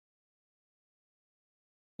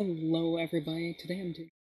Hello everybody, today I'm doing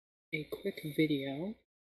a quick video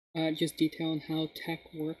just detailing how tech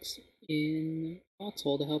works in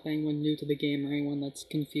Foxhole to help anyone new to the game or anyone that's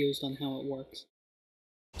confused on how it works.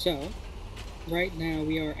 So, right now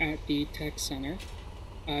we are at the tech center.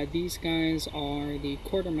 These guys are the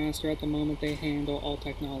quartermaster at the moment. They handle all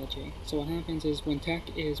technology. So what happens is when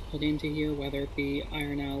tech is put into here, whether it be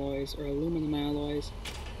iron alloys or aluminum alloys,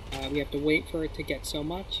 we have to wait for it to get so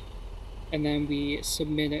much, and then we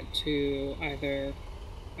submit it to either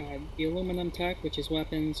the aluminum tech, which is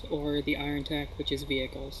weapons, or the iron tech, which is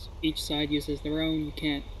vehicles. Each side uses their own. You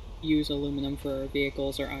can't use aluminum for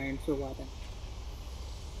vehicles or iron for weapons.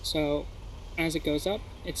 So as it goes up,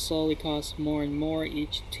 it slowly costs more and more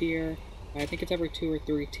each tier. I think it's every 2 or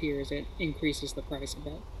 3 tiers it increases the price a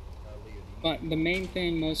bit. But the main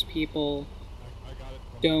thing most people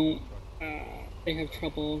don't, they have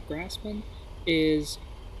trouble grasping is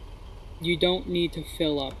you don't need to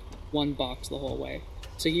fill up one box the whole way.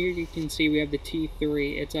 So here you can see we have the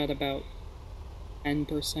T3, it's at about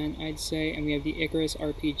 10% I'd say, and we have the Icarus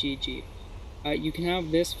RPG Jeep. You can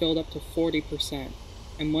have this filled up to 40%,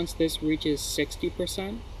 and once this reaches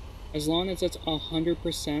 60%, as long as it's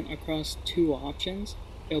 100% across 2 options,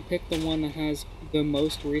 it'll pick the one that has the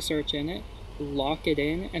most research in it, lock it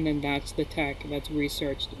in, and then that's the tech that's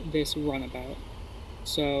researched this runabout.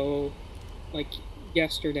 So, like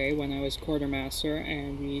yesterday when I was quartermaster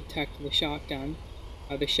and we teched the shotgun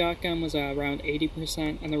was around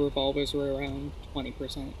 80% and the revolvers were around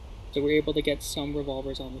 20%. So we were able to get some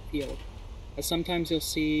revolvers on the field. Sometimes you'll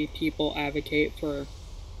see people advocate for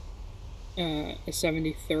a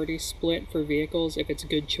 70-30 split for vehicles if it's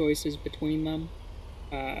good choices between them.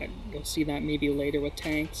 You'll see that maybe later with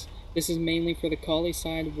tanks. This is mainly for the collie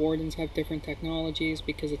side. Wardens have different technologies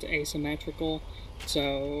because it's asymmetrical,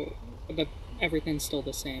 so everything's still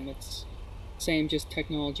the same. It's same, just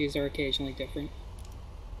technologies are occasionally different.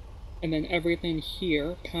 And then everything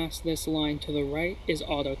here past this line to the right is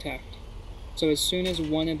auto-tech. So as soon as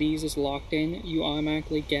one of these is locked in, you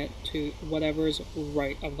automatically get to whatever's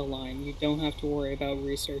right of the line. You don't have to worry about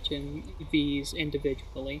researching these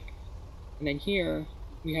individually. And then here,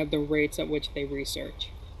 we have the rates at which they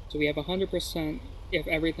research. So we have 100% if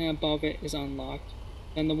everything above it is unlocked,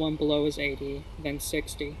 then the one below is 80, then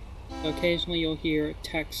 60. So occasionally you'll hear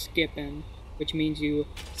tech skipping, which means you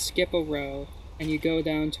skip a row and you go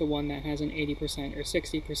down to one that has an 80% or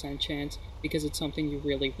 60% chance because it's something you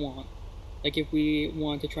really want. Like if we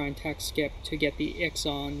want to try and tech skip to get the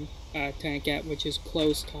Ixon tankette, which is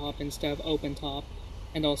closed top instead of open top,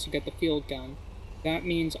 and also get the field gun. That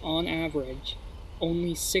means, on average,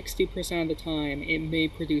 only 60% of the time it may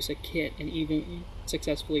produce a kit and even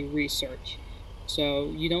successfully research.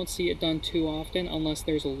 So you don't see it done too often unless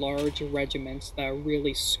there's large regiments that are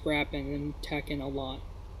really scrapping and teching a lot.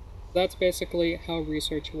 That's basically how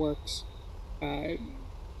research works.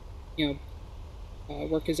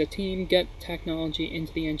 Work as a team, get technology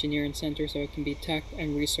into the engineering center so it can be teched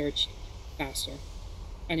and researched faster.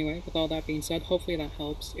 Anyway, with all that being said, hopefully that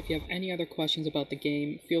helps. If you have any other questions about the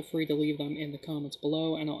game, feel free to leave them in the comments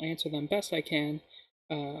below, and I'll answer them best I can.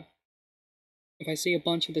 If I see a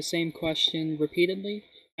bunch of the same question repeatedly,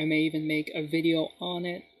 I may even make a video on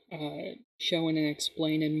it, showing and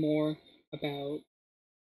explaining more about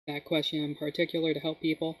that question in particular to help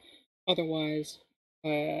people. Otherwise,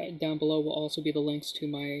 down below will also be the links to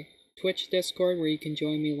my Twitch Discord, where you can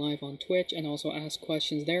join me live on Twitch and also ask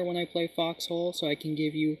questions there when I play Foxhole, so I can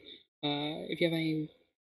give you, if you have any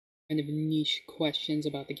kind of niche questions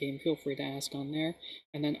about the game, feel free to ask on there.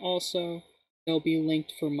 And then also, they'll be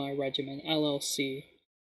linked for my regiment, LLC.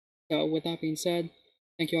 So with that being said,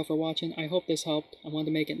 thank you all for watching. I hope this helped. I wanted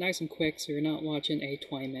to make it nice and quick so you're not watching a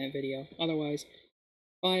 20-minute video. Otherwise,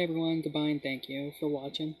 bye everyone, goodbye, and thank you for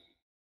watching.